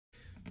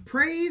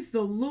Praise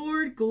the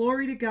Lord.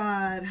 Glory to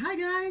God. Hi,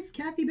 guys.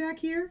 Kathy back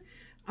here.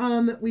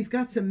 We've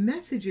got some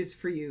messages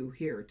for you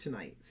here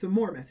tonight. Some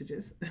more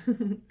messages.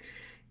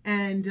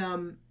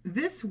 And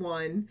this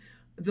one,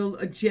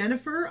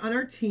 Jennifer on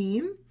our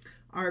team,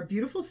 our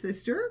beautiful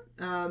sister,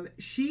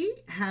 she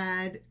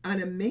had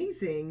an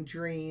amazing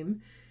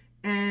dream.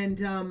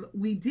 And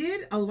we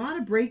did a lot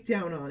of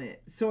breakdown on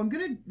it. So I'm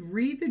going to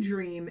read the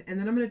dream, and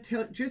then I'm going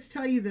to just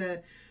tell you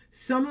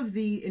some of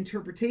the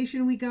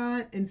interpretation we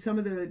got and some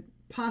of the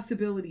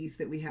possibilities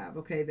that we have,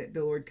 okay, that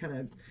the Lord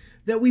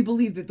that we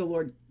believe that the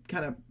Lord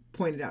kind of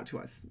pointed out to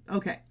us.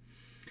 Okay.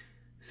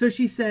 So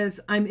she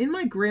says, I'm in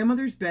my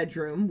grandmother's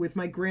bedroom with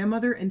my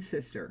grandmother and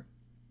sister.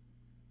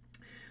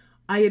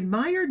 I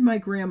admired my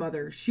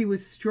grandmother. She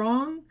was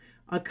strong,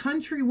 a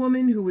country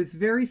woman who was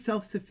very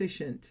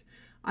self-sufficient.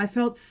 I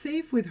felt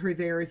safe with her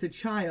there as a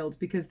child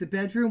because the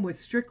bedroom was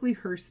strictly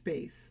her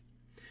space.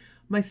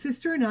 My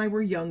sister and I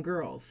were young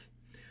girls.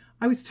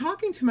 I was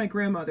talking to my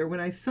grandmother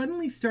when I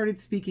suddenly started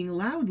speaking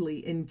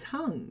loudly in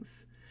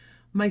tongues.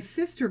 My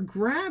sister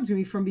grabbed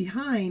me from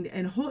behind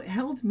and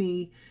held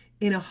me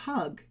in a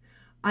hug.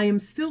 I am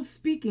still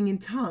speaking in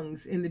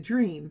tongues in the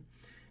dream,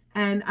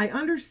 and I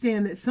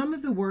understand that some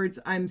of the words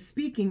I'm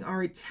speaking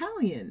are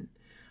Italian.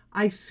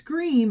 I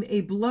scream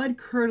a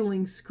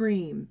blood-curdling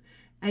scream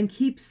and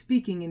keep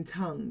speaking in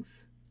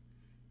tongues.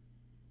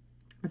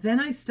 Then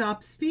I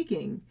stopped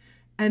speaking,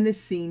 and the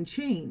scene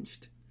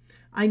changed.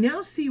 I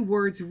now see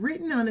words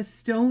written on a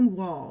stone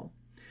wall.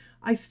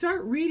 I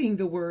start reading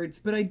the words,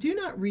 but I do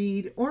not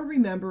read or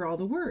remember all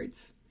the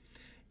words.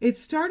 It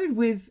started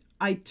with,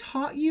 I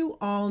taught you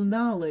all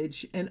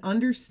knowledge and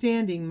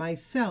understanding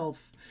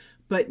myself,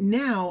 but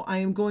now I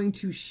am going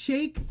to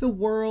shake the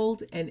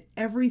world and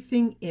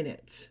everything in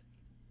it.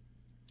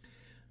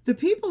 The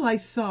people I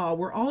saw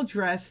were all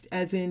dressed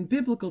as in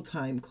biblical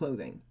time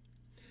clothing.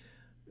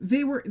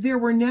 There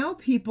were now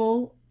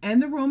people and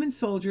the Roman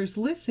soldiers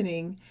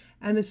listening,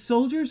 and the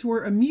soldiers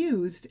were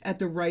amused at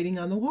the writing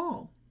on the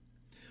wall.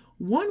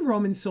 One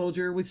Roman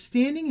soldier was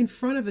standing in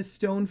front of a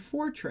stone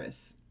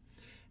fortress.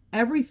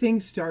 Everything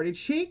started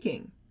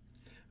shaking.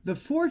 The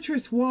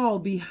fortress wall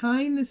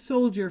behind the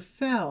soldier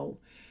fell,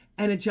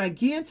 and a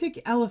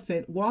gigantic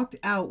elephant walked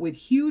out with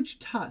huge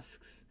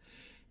tusks.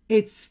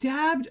 It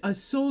stabbed a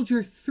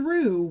soldier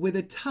through with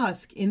a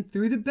tusk in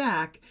through the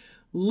back,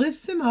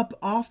 lifts him up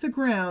off the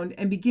ground,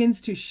 and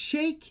begins to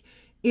shake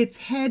its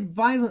head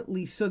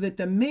violently so that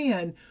the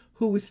man,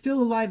 who was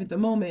still alive at the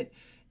moment,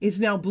 is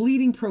now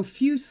bleeding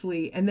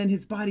profusely, and then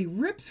his body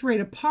rips right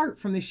apart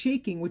from the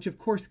shaking, which of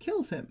course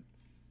kills him.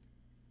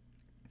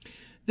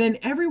 Then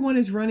everyone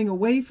is running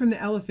away from the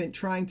elephant,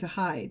 trying to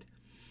hide.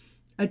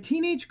 A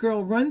teenage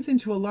girl runs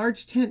into a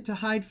large tent to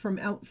hide from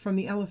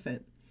the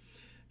elephant.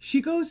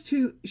 She goes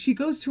to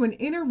an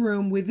inner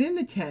room within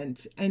the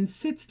tent and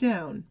sits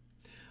down.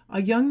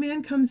 A young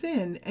man comes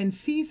in and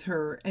sees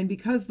her, and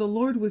because the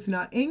Lord was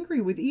not angry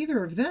with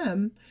either of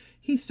them,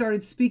 he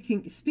started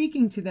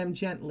speaking to them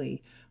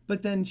gently.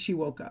 But then she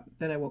woke up.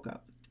 Then I woke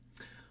up.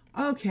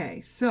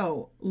 Okay,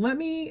 so I'm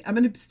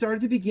going to start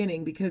at the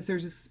beginning because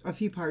there's a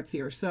few parts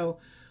here. So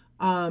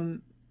I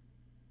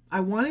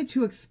wanted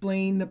to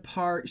explain the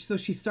part. So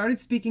she started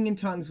speaking in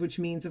tongues, which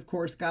means, of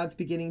course, God's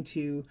beginning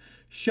to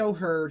show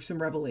her some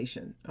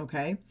revelation.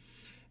 Okay.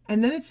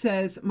 And then it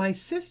says, my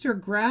sister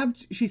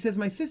grabbed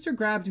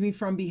me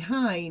from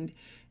behind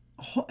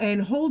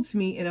and holds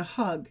me in a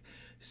hug.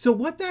 So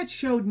what that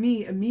showed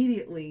me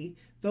immediately,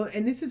 though,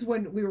 and this is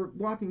when we were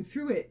walking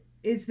through it,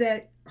 is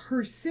that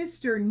her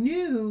sister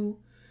knew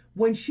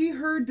when she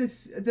heard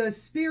the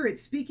Spirit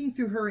speaking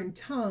through her in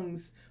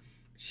tongues,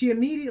 she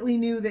immediately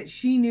knew that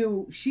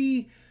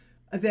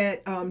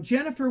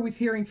Jennifer was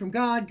hearing from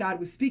God. God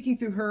was speaking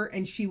through her,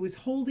 and she was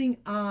holding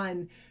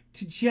on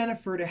to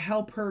Jennifer to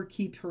help her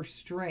keep her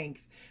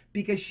strength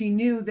because she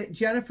knew that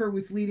Jennifer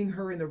was leading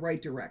her in the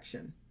right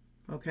direction.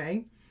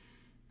 Okay.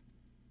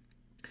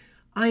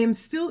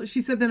 She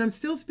said that I'm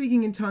still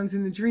speaking in tongues.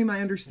 In the dream, I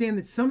understand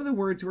that some of the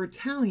words were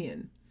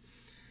Italian.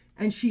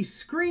 And she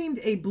screamed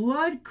a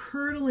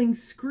blood-curdling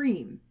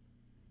scream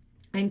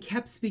and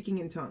kept speaking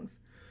in tongues.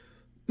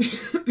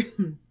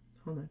 Hold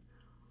on.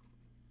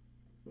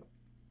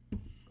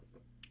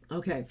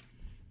 Okay.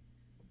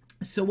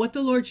 So what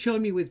the Lord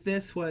showed me with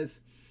this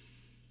was,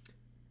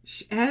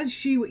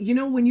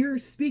 when you're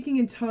speaking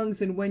in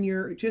tongues and when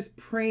you're just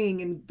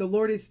praying and the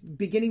Lord is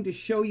beginning to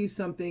show you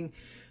something,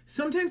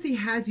 sometimes he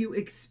has you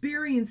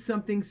experience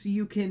something so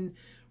you can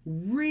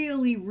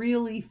really,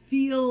 really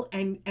feel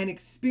and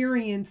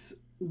experience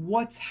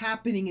what's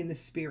happening in the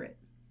Spirit.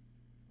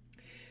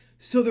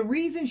 So the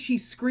reason she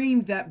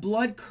screamed that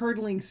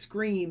blood-curdling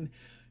scream,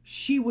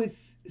 she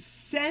was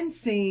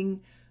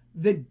sensing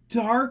the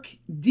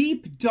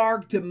deep,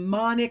 dark,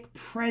 demonic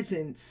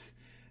presence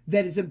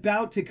that is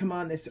about to come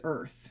on this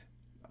earth.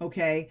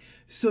 Okay?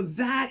 So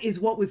that is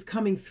what was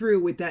coming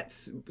through with that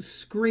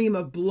scream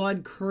of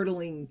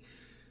blood-curdling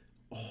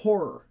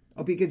horror.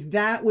 Because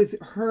that was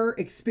her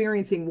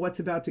experiencing what's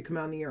about to come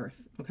on the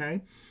earth.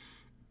 Okay?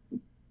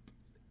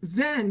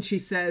 then she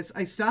says,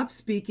 I stopped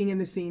speaking and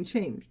the scene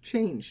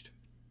changed.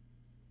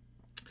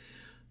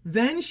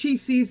 Then she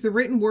sees the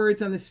written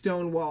words on the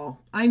stone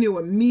wall. I knew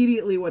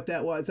immediately what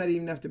that was. I didn't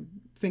even have to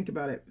think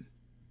about it.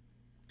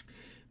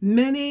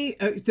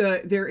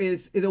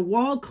 The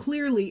wall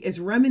clearly is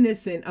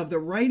reminiscent of the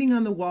writing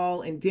on the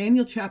wall in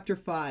Daniel chapter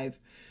 5.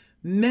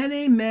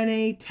 MENE,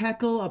 MENE,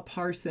 TEKEL,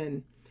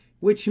 UPHARSIN,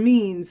 which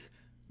means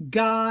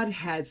God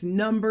has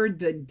numbered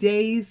the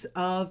days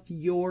of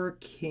your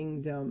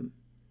kingdom.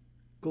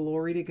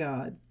 Glory to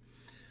God.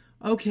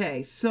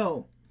 Okay,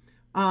 so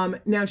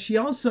now she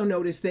also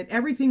noticed that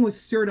everything was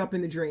stirred up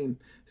in the dream.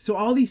 So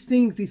all these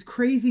things, these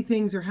crazy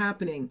things are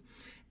happening.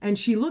 And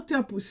she looked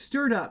up, was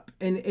stirred up,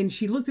 and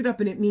she looked it up,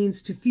 and it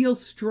means to feel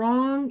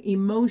strong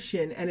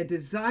emotion and a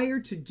desire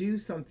to do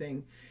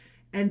something.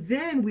 And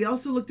then we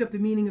also looked up the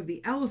meaning of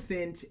the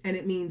elephant, and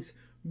it means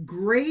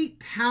great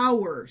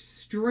power,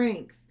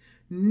 strength.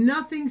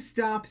 Nothing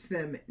stops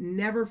them.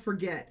 Never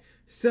forget.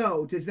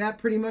 So does that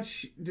pretty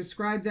much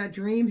describe that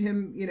dream?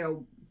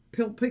 Him,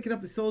 picking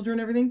up the soldier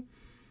and everything?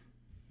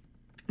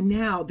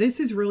 Now, this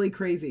is really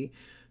crazy.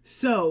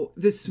 So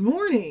this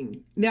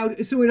morning,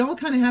 so it all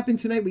kind of happened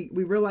tonight. We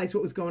realized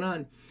what was going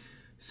on.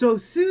 So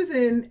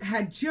Susan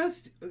had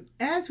just,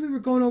 as we were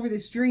going over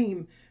this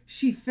dream,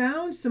 she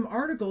found some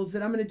articles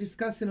that I'm going to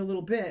discuss in a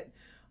little bit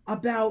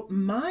about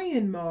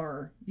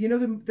Myanmar,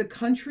 the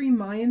country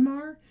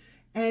Myanmar.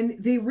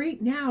 And they right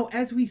now,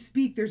 as we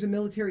speak, there's a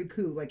military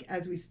coup, like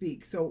as we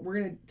speak. So we're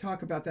going to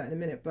talk about that in a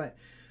minute. But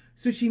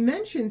so she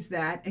mentions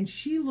that, and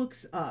she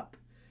looks up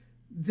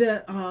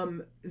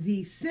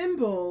the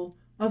symbol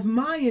of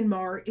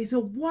Myanmar is a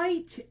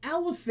white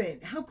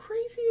elephant. How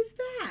crazy is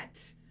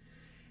that?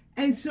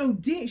 And so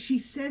she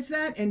says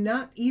that, and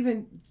not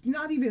even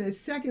a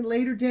second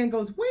later, Dan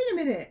goes, wait a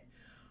minute.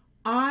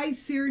 I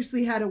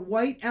seriously had a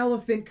white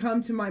elephant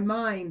come to my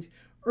mind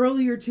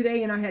earlier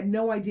today, and I had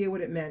no idea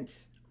what it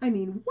meant. I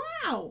mean,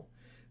 wow.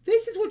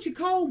 This is what you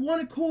call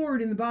one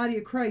accord in the body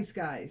of Christ,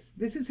 guys.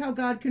 This is how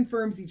God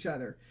confirms each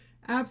other.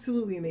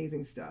 Absolutely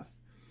amazing stuff.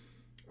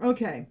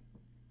 Okay.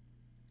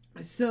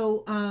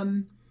 So,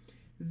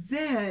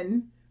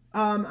 then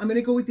I'm going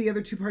to go with the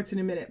other two parts in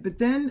a minute. But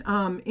then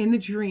in the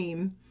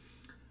dream,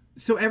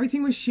 so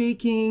everything was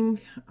shaking.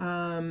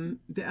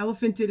 The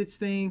elephant did its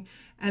thing.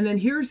 And then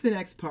here's the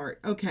next part.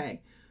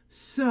 Okay,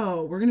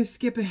 so we're going to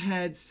skip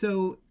ahead.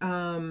 So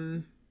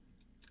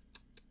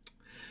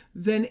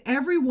then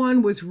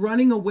everyone was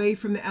running away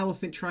from the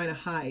elephant trying to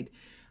hide.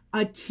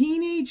 A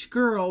teenage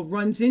girl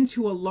runs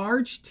into a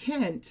large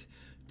tent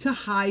to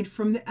hide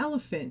from the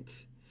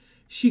elephant.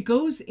 She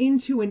goes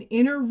into an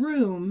inner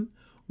room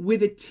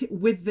with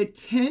the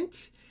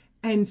tent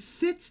and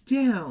sits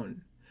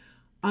down.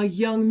 A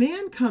young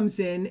man comes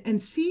in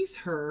and sees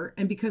her,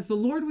 and because the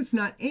Lord was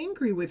not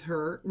angry with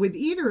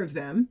either of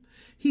them,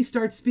 he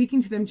starts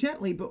speaking to them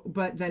gently,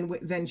 but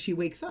then she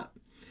wakes up.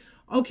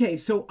 Okay,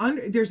 so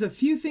there's a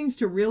few things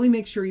to really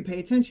make sure you pay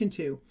attention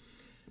to.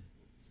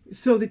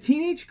 So the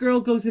teenage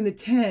girl goes in the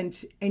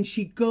tent, and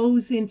she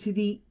goes into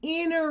the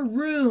inner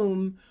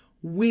room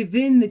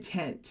within the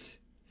tent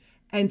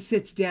and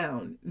sits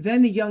down.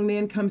 Then the young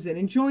man comes in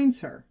and joins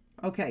her.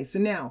 Okay, so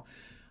now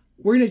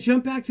we're going to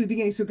jump back to the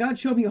beginning. So God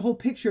showed me a whole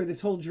picture of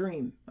this whole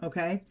dream,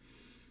 okay?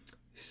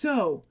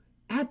 So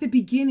at the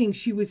beginning,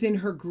 she was in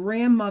her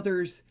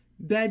grandmother's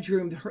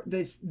bedroom,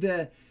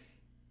 the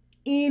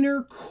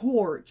inner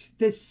court,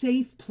 the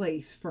safe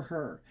place for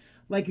her.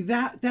 Like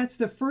that's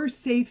the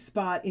first safe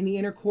spot in the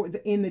inner court,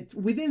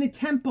 within the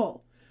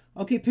temple.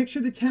 Okay, picture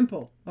the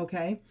temple,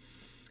 okay?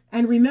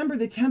 And remember,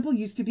 the temple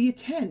used to be a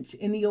tent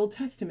in the Old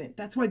Testament.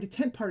 That's why the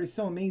tent part is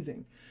so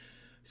amazing.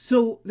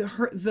 So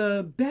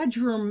the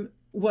bedroom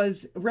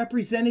was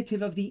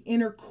representative of the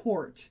inner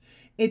court.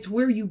 It's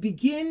where you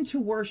begin to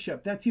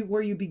worship. That's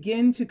where you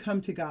begin to come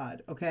to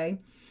God, okay?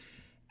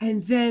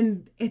 And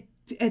then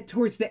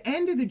towards the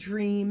end of the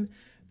dream,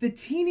 the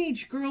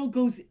teenage girl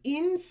goes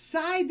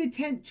inside the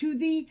tent to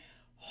the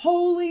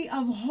Holy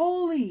of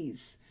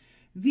Holies,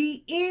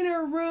 the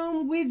inner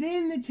room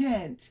within the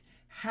tent.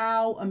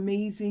 How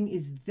amazing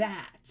is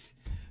that?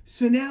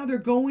 So now they're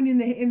going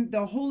in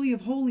the Holy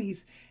of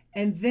Holies,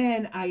 and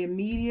then I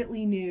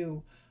immediately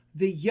knew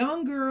the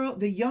young girl,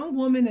 the young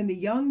woman, and the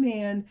young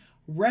man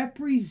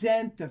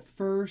represent the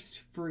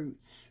first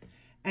fruits.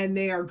 And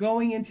they are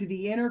going into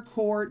the inner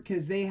court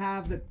because they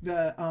have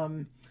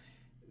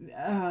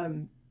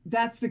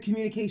that's the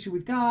communication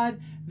with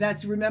God.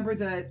 That's, remember,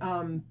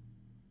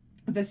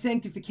 the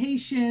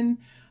sanctification,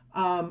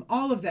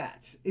 all of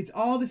that. It's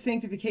all the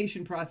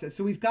sanctification process.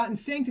 So we've gotten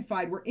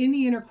sanctified. We're in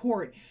the inner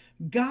court.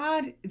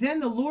 God,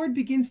 then the Lord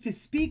begins to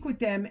speak with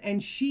them,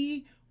 and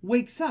she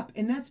wakes up.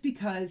 And that's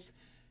because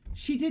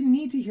she didn't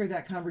need to hear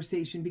that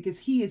conversation, because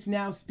he is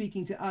now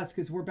speaking to us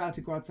because we're about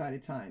to go outside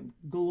of time.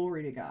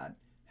 Glory to God.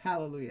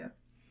 Hallelujah.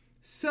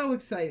 So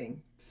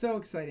exciting. So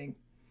exciting.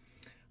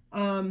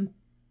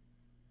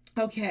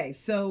 Okay,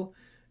 so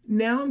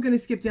now I'm going to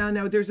skip down.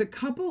 Now there's a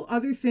couple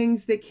other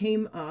things that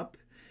came up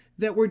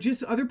that were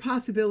just other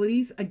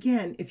possibilities.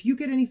 Again, if you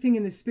get anything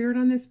in the spirit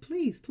on this,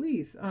 please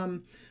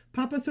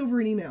pop us over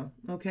an email,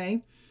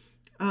 okay?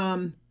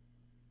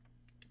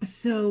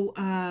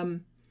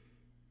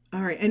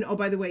 All right. And oh,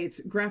 by the way,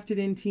 it's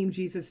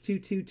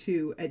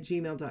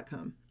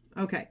graftedinteamjesus222@gmail.com.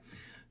 Okay.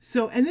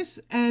 So,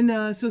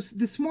 so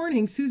this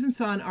morning, Susan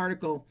saw an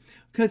article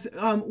because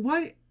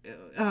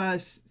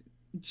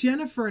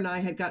Jennifer and I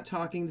had got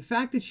talking. The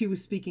fact that she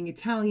was speaking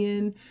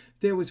Italian,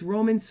 there was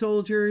Roman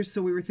soldiers.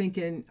 So we were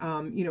thinking,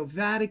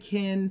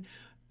 Vatican,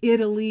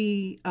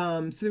 Italy.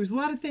 So there was a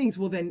lot of things.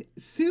 Well, then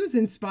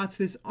Susan spots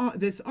this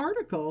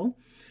article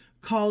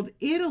called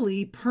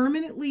 "Italy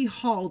Permanently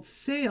Halts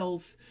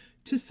Sales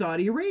to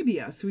Saudi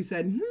Arabia." So we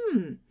said,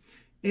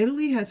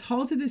 Italy has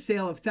halted the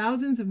sale of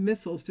thousands of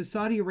missiles to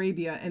Saudi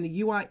Arabia and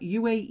the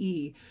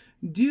UAE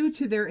due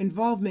to their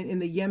involvement in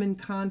the Yemen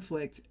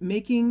conflict,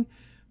 making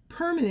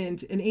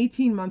permanent an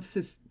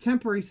 18-month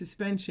temporary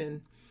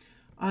suspension.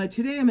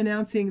 Today I'm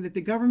announcing that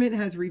the government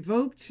has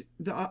revoked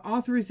the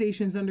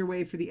authorizations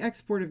underway for the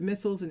export of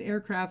missiles and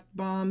aircraft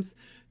bombs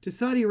to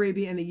Saudi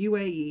Arabia and the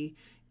UAE.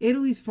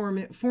 Italy's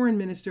foreign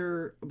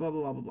minister, blah,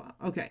 blah, blah, blah, blah.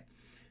 Okay.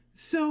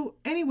 So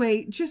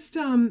anyway, just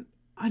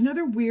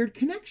another weird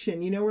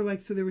connection. We're like,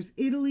 so there was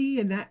Italy,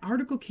 and that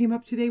article came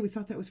up today. We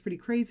thought that was pretty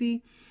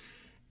crazy.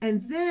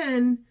 And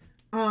then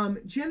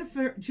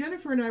Jennifer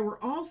and I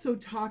were also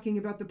talking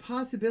about the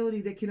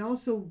possibility that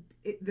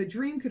the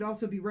dream could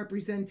also be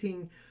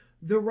representing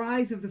the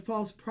rise of the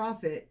false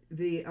prophet,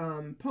 the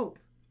Pope.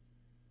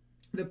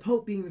 The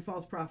Pope being the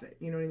false prophet,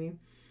 you know what I mean?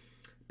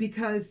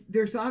 Because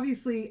there's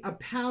obviously a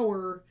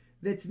power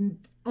that's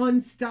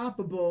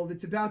unstoppable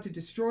that's about to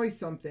destroy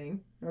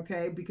something,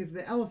 okay, because of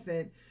the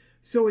elephant.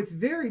 So it's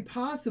very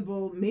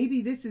possible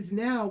maybe this is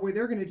now where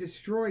they're going to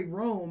destroy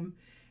Rome.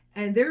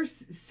 And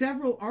there's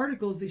several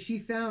articles that she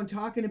found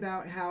talking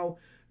about how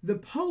the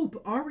Pope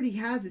already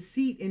has a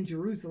seat in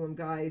Jerusalem,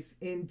 guys,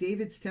 in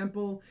David's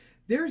temple.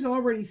 There's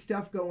already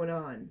stuff going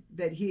on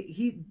that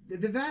the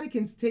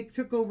Vatican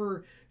took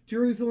over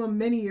Jerusalem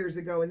many years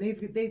ago, and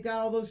they've got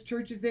all those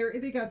churches there.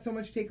 They got so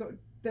much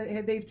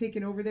that they've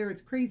taken over there.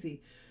 It's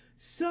crazy.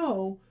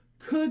 So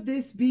could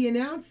this be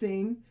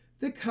announcing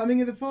the coming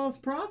of the false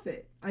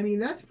prophet? I mean,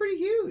 that's pretty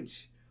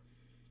huge.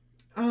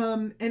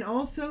 And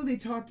also they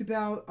talked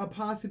about a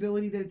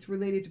possibility that it's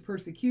related to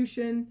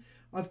persecution,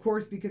 of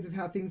course, because of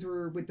how things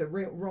were with the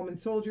Roman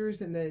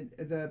soldiers and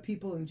the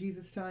people in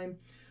Jesus' time.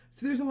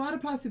 So there's a lot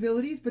of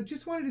possibilities, but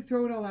just wanted to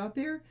throw it all out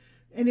there.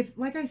 And if,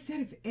 like I said,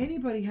 if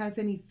anybody has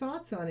any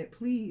thoughts on it,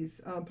 please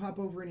pop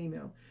over an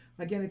email.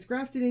 Again, it's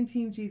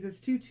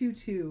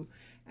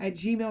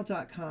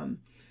graftedinteamjesus222@gmail.com.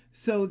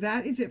 So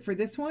that is it for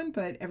this one,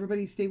 but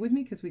everybody stay with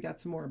me because we got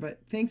some more. But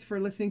thanks for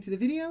listening to the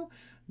video.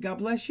 God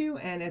bless you.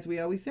 And as we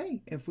always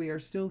say, if we are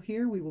still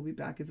here, we will be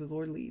back as the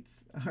Lord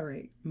leads. All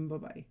right.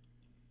 Bye-bye.